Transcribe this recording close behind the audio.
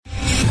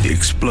The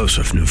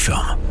explosive new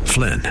film,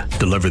 Flynn,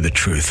 deliver the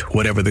truth,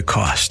 whatever the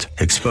cost,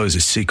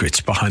 exposes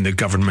secrets behind the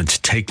government's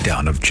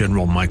takedown of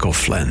General Michael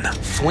Flynn.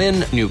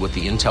 Flynn knew what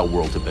the intel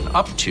world had been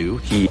up to.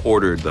 He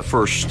ordered the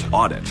first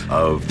audit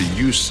of the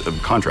use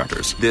of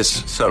contractors.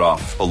 This set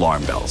off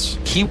alarm bells.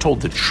 He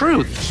told the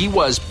truth. He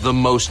was the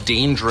most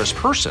dangerous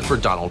person for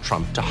Donald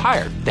Trump to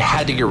hire. They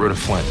had to get rid of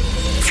Flynn.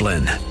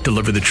 Flynn,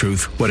 deliver the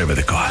truth, whatever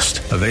the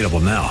cost. Available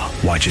now.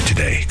 Watch it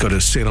today. Go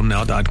to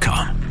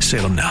salemnow.com.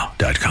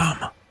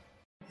 salemnow.com.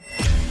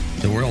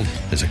 The world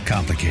is a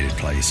complicated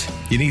place.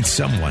 You need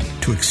someone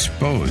to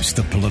expose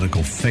the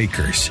political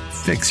fakers,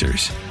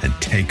 fixers, and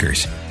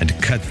takers, and to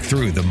cut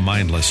through the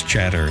mindless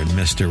chatter and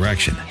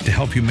misdirection to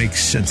help you make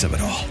sense of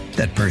it all.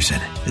 That person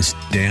is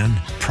Dan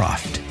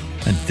Proft,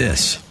 and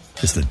this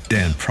is the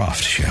Dan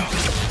Proft Show.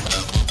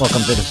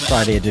 Welcome to this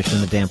Friday edition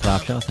of the Dan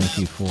Proft Show. Thank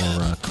you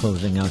for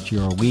closing out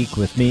your week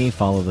with me.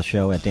 Follow the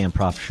show at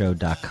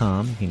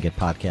danproftshow.com. You can get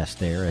podcasts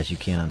there as you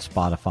can on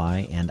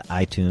Spotify and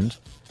iTunes.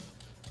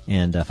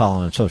 And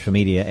follow on social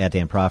media at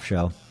Dan Proft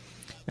Show.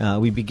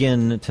 We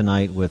begin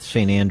tonight with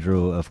St.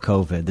 Andrew of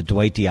COVID, the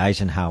Dwight D.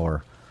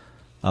 Eisenhower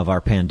of our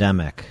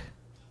pandemic,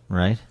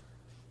 right?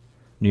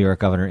 New York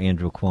Governor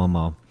Andrew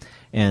Cuomo.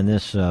 And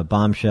this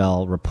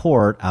bombshell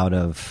report out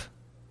of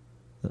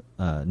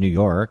New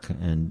York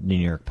and New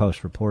York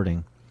Post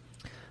reporting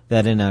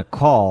that in a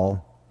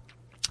call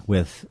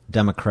with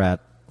Democrat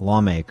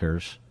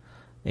lawmakers,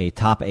 a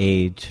top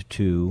aide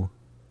to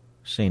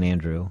St.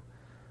 Andrew,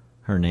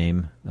 her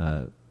name,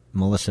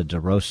 Melissa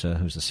DeRosa,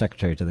 who's the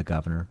secretary to the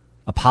governor,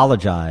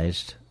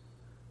 apologized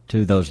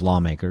to those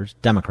lawmakers,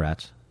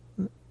 Democrats,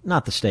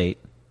 not the state,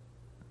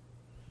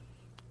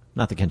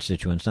 not the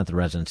constituents, not the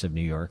residents of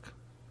New York,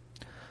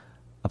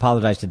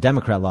 apologized to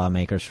Democrat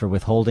lawmakers for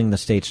withholding the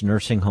state's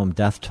nursing home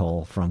death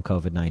toll from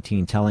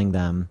COVID-19, telling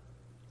them,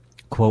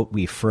 quote,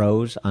 "We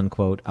froze,"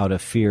 unquote, out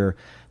of fear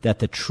that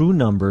the true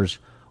numbers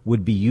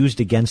would be used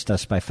against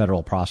us by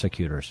federal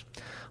prosecutors.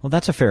 Well,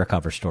 that's a fair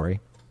cover story.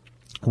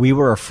 We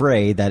were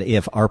afraid that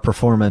if our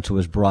performance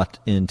was brought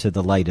into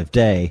the light of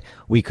day,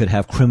 we could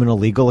have criminal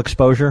legal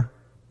exposure.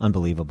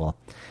 Unbelievable.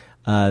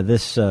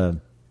 This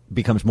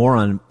becomes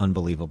more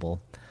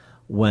unbelievable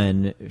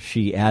when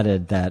she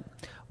added that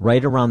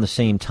right around the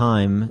same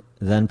time,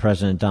 then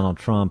President Donald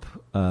Trump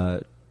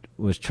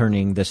was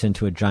turning this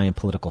into a giant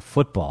political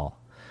football.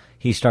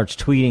 He starts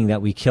tweeting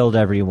that we killed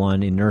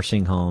everyone in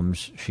nursing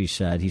homes, she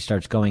said. He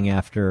starts going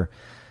after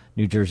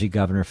New Jersey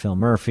Governor Phil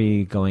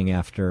Murphy, going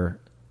after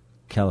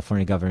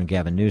California Governor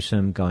Gavin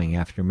Newsom, going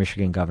after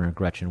Michigan Governor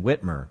Gretchen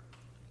Whitmer,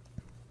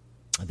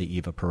 the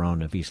Eva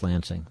Peron of East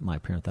Lansing, my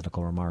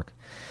parenthetical remark,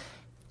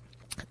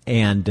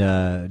 and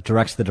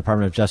directs the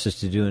Department of Justice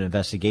to do an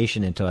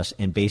investigation into us,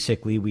 and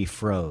basically we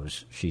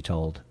froze, she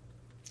told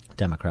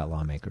Democrat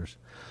lawmakers.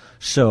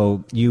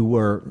 So you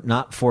were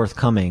not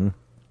forthcoming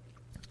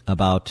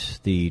about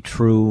the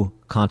true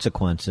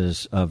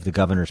consequences of the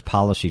governor's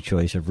policy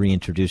choice of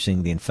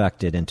reintroducing the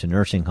infected into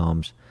nursing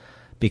homes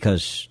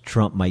because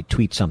Trump might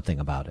tweet something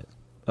about it,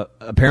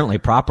 apparently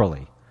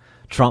properly.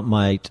 Trump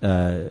might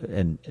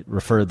and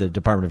refer the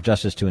Department of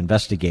Justice to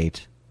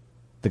investigate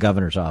the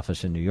governor's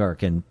office in New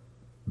York, and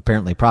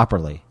apparently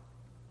properly.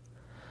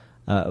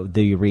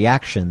 The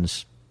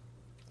reactions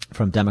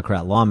from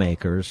Democrat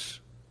lawmakers,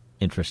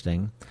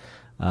 interesting.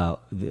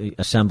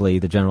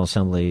 The General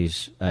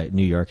Assembly's,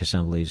 New York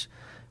Assembly's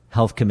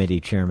Health Committee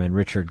Chairman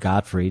Richard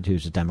Gottfried,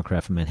 who's a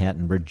Democrat from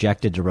Manhattan,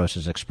 rejected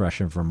DeRosa's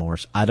expression of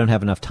remorse. I don't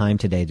have enough time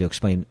today to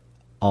explain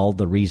all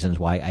the reasons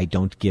why I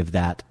don't give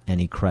that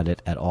any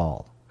credit at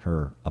all,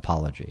 her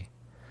apology.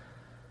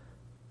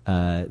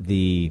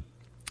 The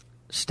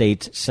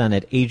State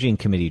Senate Aging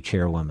Committee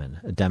Chairwoman,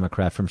 a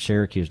Democrat from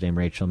Syracuse named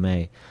Rachel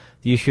May.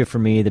 The issue for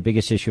me, the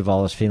biggest issue of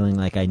all, is feeling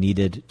like I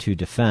needed to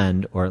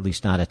defend, or at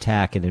least not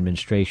attack, an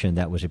administration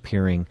that was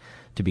appearing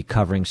to be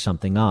covering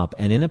something up.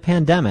 And in a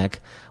pandemic,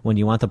 when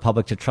you want the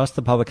public to trust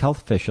the public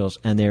health officials,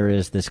 and there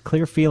is this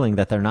clear feeling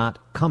that they're not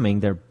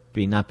coming,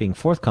 not being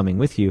forthcoming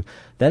with you,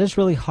 that is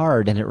really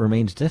hard, and it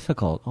remains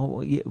difficult. Oh,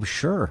 yeah,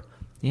 sure.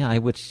 Yeah, I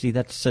would see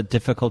that's a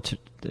difficult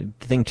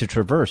thing to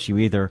traverse. You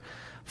either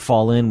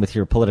fall in with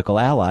your political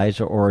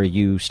allies or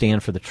you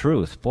stand for the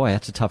truth. Boy,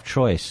 that's a tough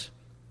choice.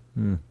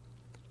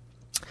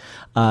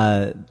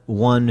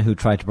 One who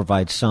tried to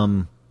provide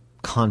some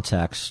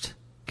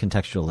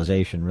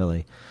contextualization,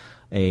 really,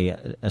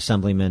 a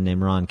assemblyman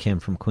named Ron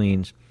Kim from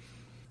Queens.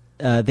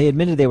 They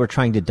admitted they were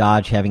trying to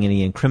dodge having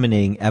any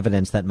incriminating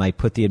evidence that might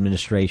put the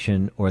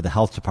administration or the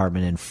health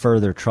department in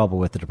further trouble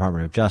with the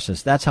Department of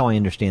Justice. That's how I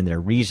understand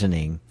their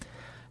reasoning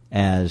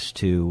as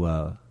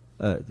to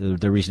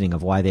the reasoning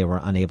of why they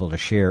were unable to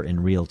share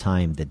in real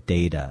time the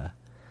data.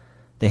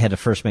 They had to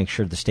first make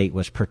sure the state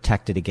was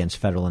protected against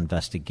federal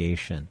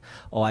investigation.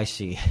 Oh, I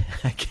see.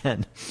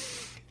 Again,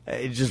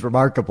 it's just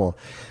remarkable.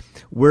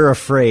 We're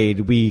afraid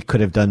we could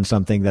have done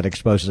something that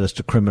exposes us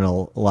to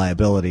criminal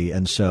liability,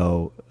 and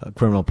so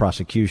criminal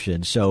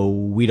prosecution, so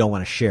we don't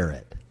want to share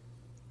it.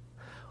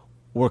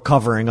 We're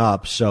covering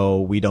up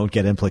so we don't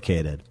get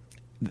implicated.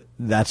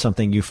 That's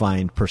something you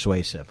find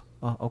persuasive.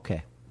 Oh,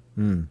 okay.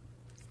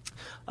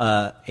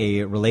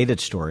 A related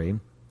story,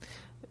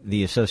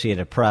 the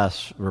Associated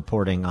Press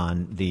reporting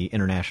on the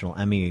International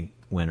Emmy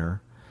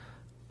winner,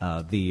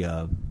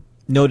 the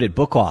noted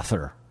book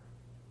author,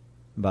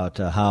 about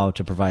how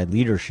to provide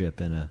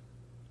leadership in a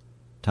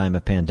time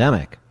of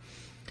pandemic.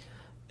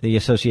 The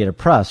Associated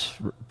Press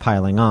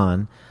piling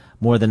on,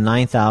 more than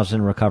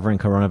 9,000 recovering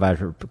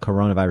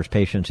coronavirus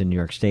patients in New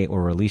York State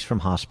were released from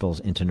hospitals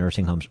into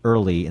nursing homes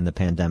early in the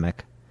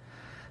pandemic.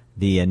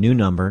 The new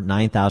number,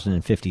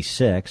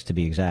 9,056 to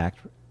be exact,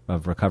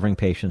 of recovering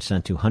patients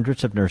sent to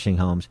hundreds of nursing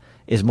homes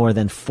is more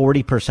than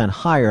 40%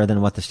 higher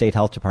than what the state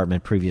health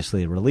department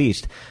previously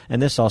released.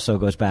 And this also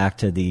goes back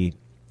to the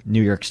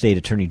New York State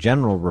Attorney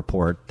General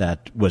report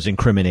that was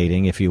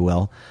incriminating, if you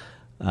will,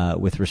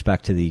 with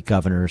respect to the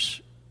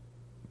governor's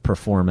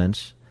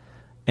performance.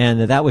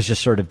 And that was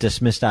just sort of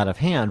dismissed out of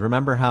hand.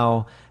 Remember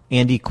how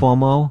Andy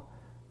Cuomo,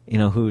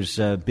 who's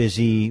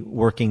busy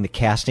working the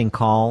casting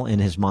call in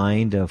his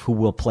mind of who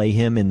will play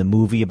him in the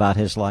movie about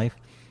his life?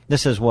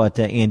 This is what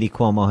Andy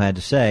Cuomo had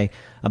to say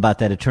about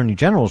that Attorney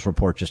General's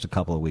report just a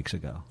couple of weeks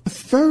ago. A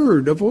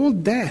third of all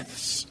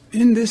deaths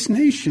in this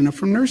nation are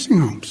from nursing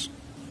homes.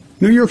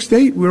 New York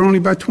State, we're only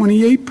about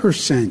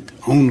 28%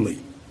 only.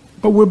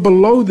 But we're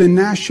below the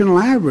national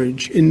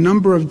average in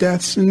number of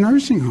deaths in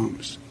nursing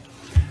homes.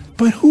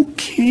 But who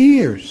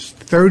cares?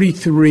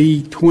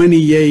 33,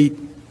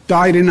 28,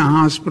 died in a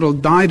hospital,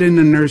 died in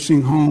a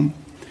nursing home.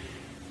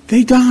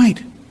 They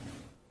died.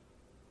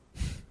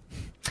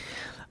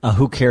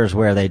 Who cares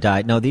where they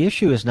died? No, the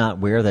issue is not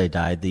where they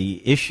died.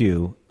 The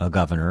issue,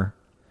 Governor,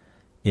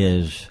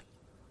 is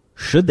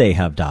should they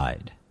have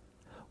died?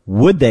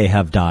 Would they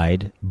have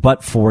died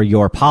but for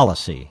your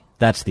policy?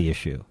 That's the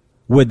issue.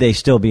 Would they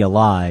still be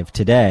alive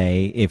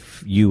today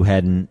if you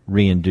hadn't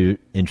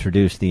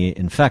reintroduced the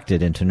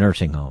infected into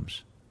nursing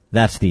homes?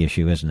 That's the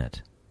issue, isn't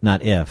it?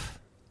 Not if.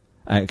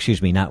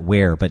 Not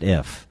where, but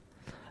if.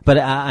 But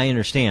I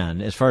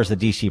understand, as far as the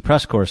D.C.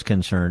 press corps is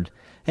concerned,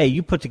 hey,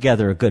 you put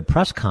together a good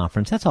press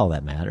conference, that's all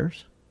that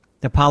matters.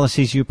 The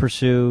policies you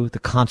pursue, the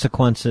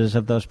consequences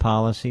of those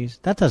policies,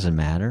 that doesn't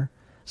matter.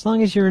 As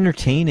long as you're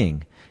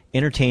entertaining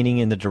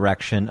in the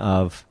direction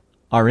of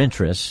our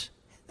interests,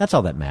 that's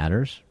all that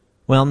matters.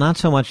 Well, not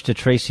so much to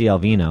Tracy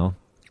Alvino,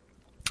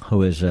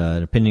 who is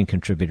an opinion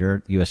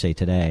contributor at USA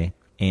Today,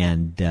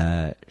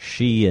 and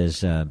she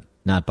is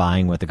not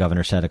buying what the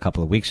governor said a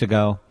couple of weeks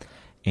ago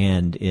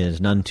and is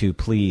none too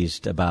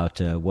pleased about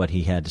what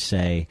he had to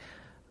say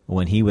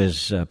when he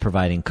was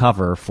providing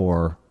cover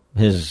for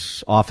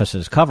his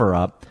office's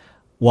cover-up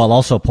while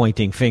also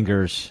pointing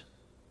fingers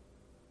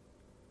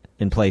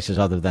in places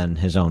other than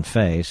his own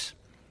face.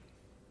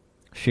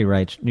 She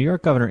writes, New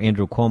York Governor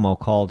Andrew Cuomo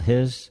called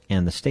his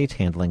and the state's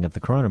handling of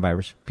the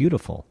coronavirus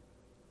beautiful.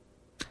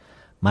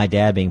 My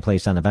dad being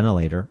placed on a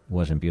ventilator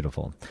wasn't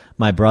beautiful.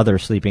 My brother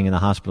sleeping in the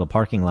hospital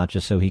parking lot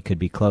just so he could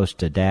be close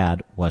to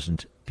Dad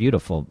wasn't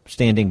beautiful.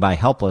 Standing by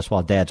helpless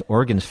while Dad's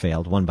organs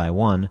failed one by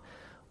one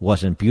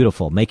wasn't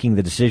beautiful. Making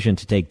the decision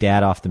to take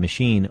Dad off the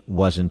machine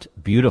wasn't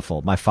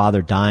beautiful. My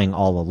father dying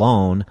all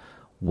alone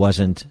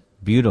wasn't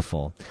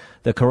beautiful.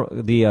 The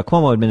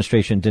Cuomo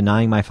administration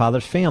denying my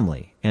father's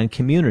family and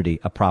community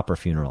a proper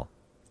funeral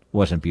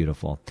wasn't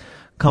beautiful.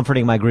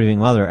 Comforting my grieving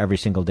mother every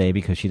single day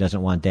because she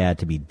doesn't want Dad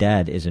to be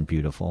dead isn't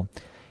beautiful.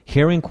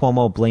 Hearing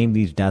Cuomo blame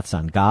these deaths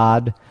on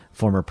God,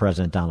 former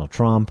President Donald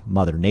Trump,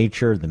 Mother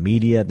Nature, the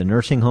media, the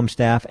nursing home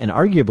staff, and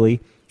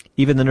arguably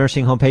even the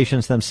nursing home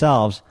patients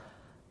themselves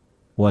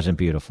wasn't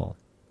beautiful.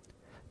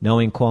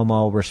 Knowing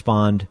Cuomo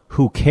respond,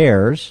 who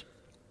cares,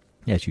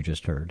 as you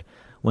just heard,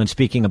 when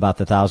speaking about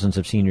the thousands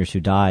of seniors who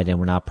died and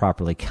were not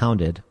properly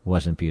counted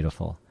wasn't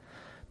beautiful.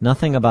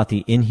 Nothing about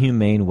the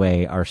inhumane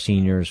way our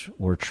seniors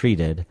were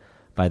treated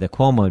by the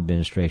Cuomo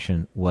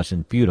administration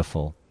wasn't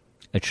beautiful.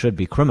 It should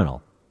be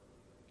criminal.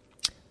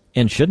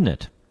 And shouldn't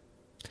it?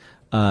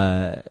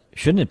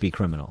 Shouldn't it be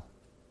criminal?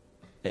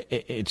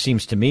 It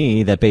seems to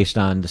me that based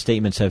on the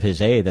statements of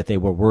his aide that they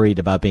were worried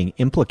about being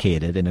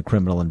implicated in a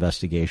criminal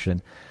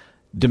investigation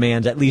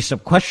demands at least some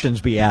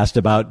questions be asked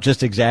about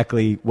just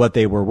exactly what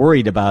they were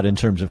worried about in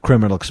terms of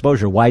criminal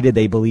exposure. Why did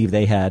they believe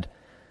they had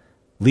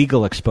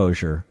legal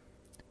exposure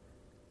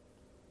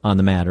on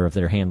the matter of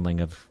their handling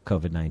of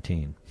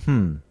COVID-19?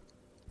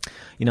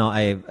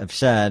 I've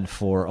said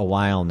for a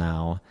while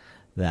now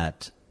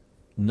that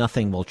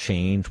nothing will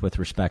change with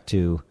respect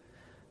to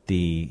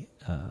the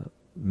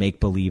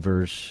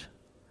make-believers,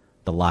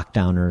 the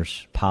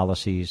lockdowners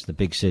policies, the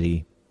big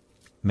city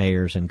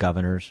mayors and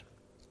governors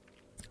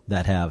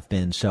that have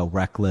been so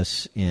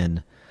reckless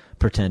in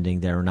pretending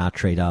there are not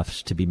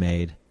trade-offs to be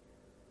made,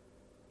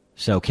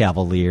 so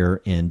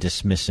cavalier in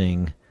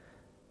dismissing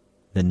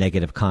the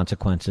negative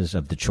consequences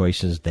of the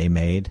choices they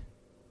made.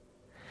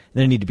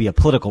 There need to be a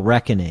political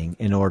reckoning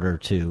in order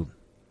to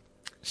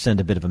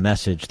send a bit of a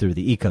message through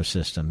the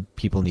ecosystem.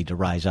 People need to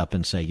rise up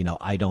and say,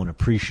 I don't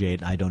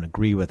appreciate, I don't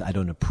agree with, I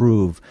don't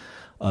approve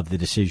of the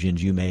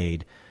decisions you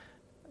made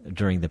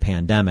during the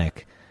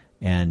pandemic.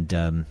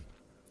 And,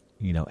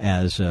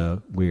 as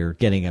we're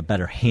getting a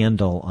better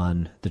handle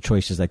on the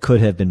choices that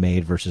could have been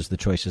made versus the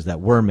choices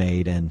that were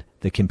made and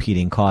the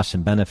competing costs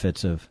and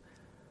benefits of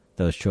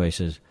those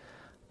choices,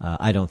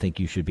 I don't think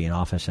you should be in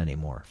office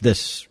anymore.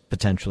 This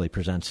potentially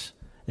presents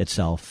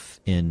itself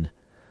in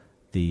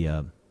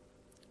the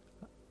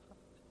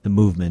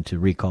movement to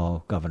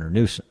recall Governor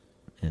Newsom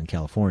in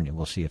California.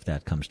 We'll see if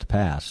that comes to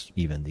pass,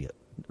 even the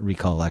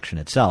recall election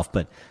itself,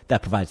 but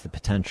that provides the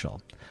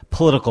potential.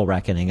 Political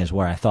reckoning is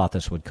where I thought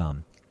this would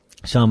come.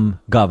 Some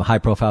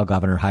high-profile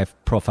governor,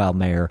 high-profile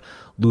mayor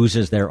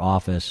loses their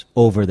office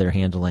over their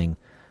handling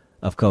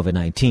of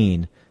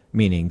COVID-19,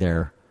 meaning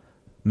their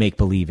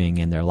make-believing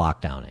and their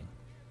lockdowning.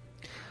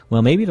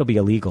 Well, maybe it'll be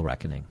a legal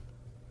reckoning.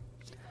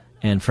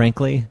 And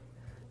frankly,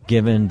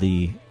 given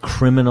the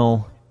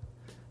criminal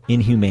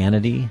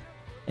inhumanity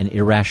and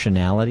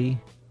irrationality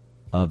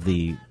of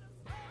the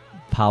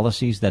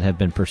policies that have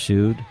been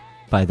pursued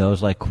by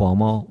those like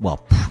Cuomo, while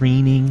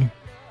preening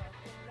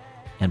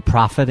and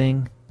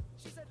profiting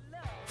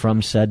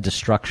from said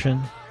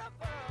destruction,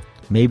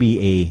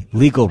 maybe a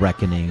legal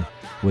reckoning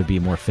would be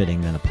more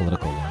fitting than a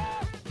political one.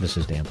 This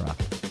is Dan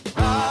Proft.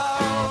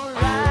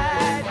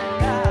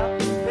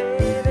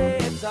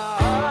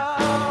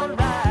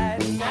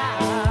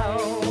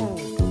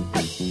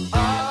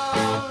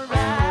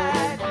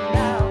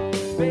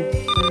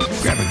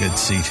 Grab a good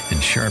seat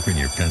and sharpen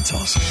your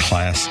pencils.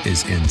 Class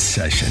is in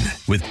session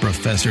with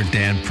Professor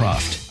Dan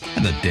Proft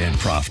and the Dan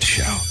Proft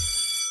Show.